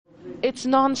It's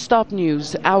non-stop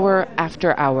news, hour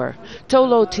after hour.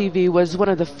 Tolo TV was one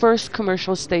of the first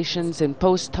commercial stations in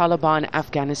post-Taliban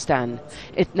Afghanistan.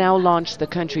 It now launched the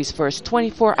country's first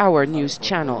 24-hour news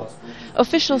channel.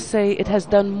 Officials say it has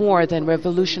done more than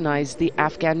revolutionize the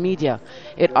Afghan media.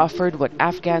 It offered what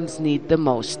Afghans need the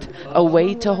most, a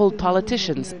way to hold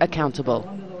politicians accountable.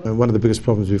 One of the biggest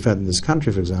problems we've had in this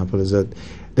country, for example, is that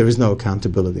there is no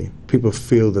accountability. People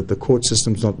feel that the court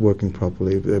system is not working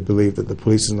properly. They believe that the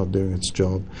police is not doing its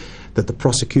job, that the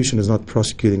prosecution is not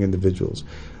prosecuting individuals.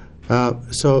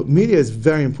 So media is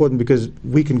very important because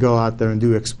we can go out there and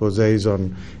do exposés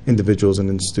on individuals and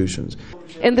institutions.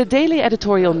 In the daily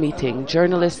editorial meeting,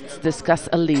 journalists discuss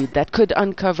a lead that could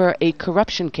uncover a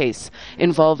corruption case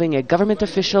involving a government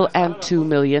official and $2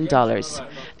 million.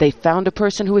 They found a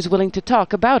person who is willing to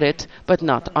talk about it, but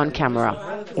not on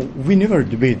camera. We never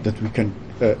debate that we can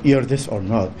air this or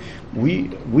not. We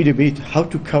debate how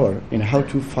to cover and how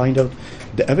to find out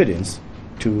the evidence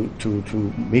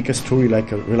to make a story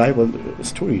like a reliable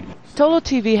story. Tolo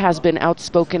TV has been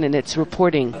outspoken in its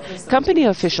reporting. Company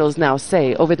officials now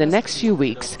say over the next few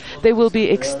weeks they will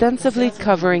be extensively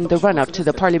covering the run-up to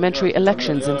the parliamentary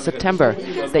elections in September.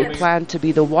 They plan to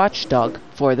be the watchdog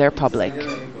for their public.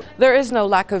 There is no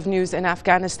lack of news in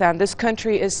Afghanistan. This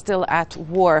country is still at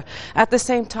war. At the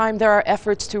same time, there are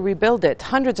efforts to rebuild it.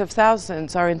 Hundreds of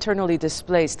thousands are internally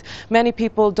displaced. Many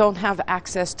people don't have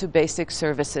access to basic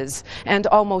services. And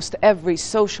almost every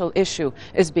social issue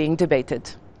is being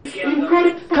debated.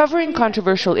 Covering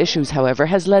controversial issues, however,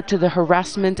 has led to the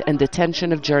harassment and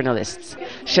detention of journalists.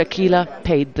 Shakila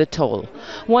paid the toll.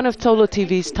 One of Tolo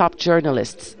TV's top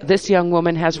journalists, this young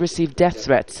woman has received death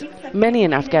threats. Many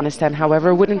in Afghanistan,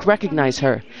 however, wouldn't recognize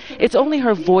her. It's only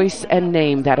her voice and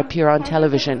name that appear on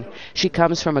television. She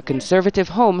comes from a conservative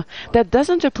home that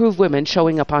doesn't approve women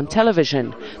showing up on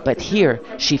television. But here,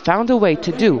 she found a way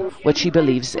to do what she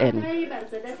believes in.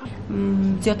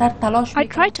 I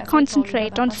try to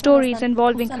concentrate on stories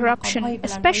involving corruption,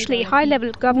 especially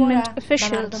high-level government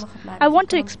officials. I want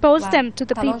to expose them to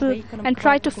the people and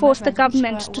try to force the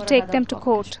government to take them to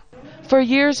court. For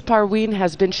years, Parween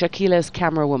has been Shakila's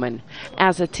camerawoman.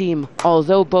 As a team,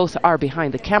 although both are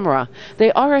behind the camera,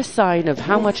 they are a sign of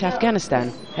how much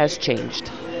Afghanistan has changed.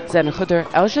 Zeina, Khodr,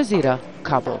 Jazeera,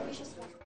 Kabul.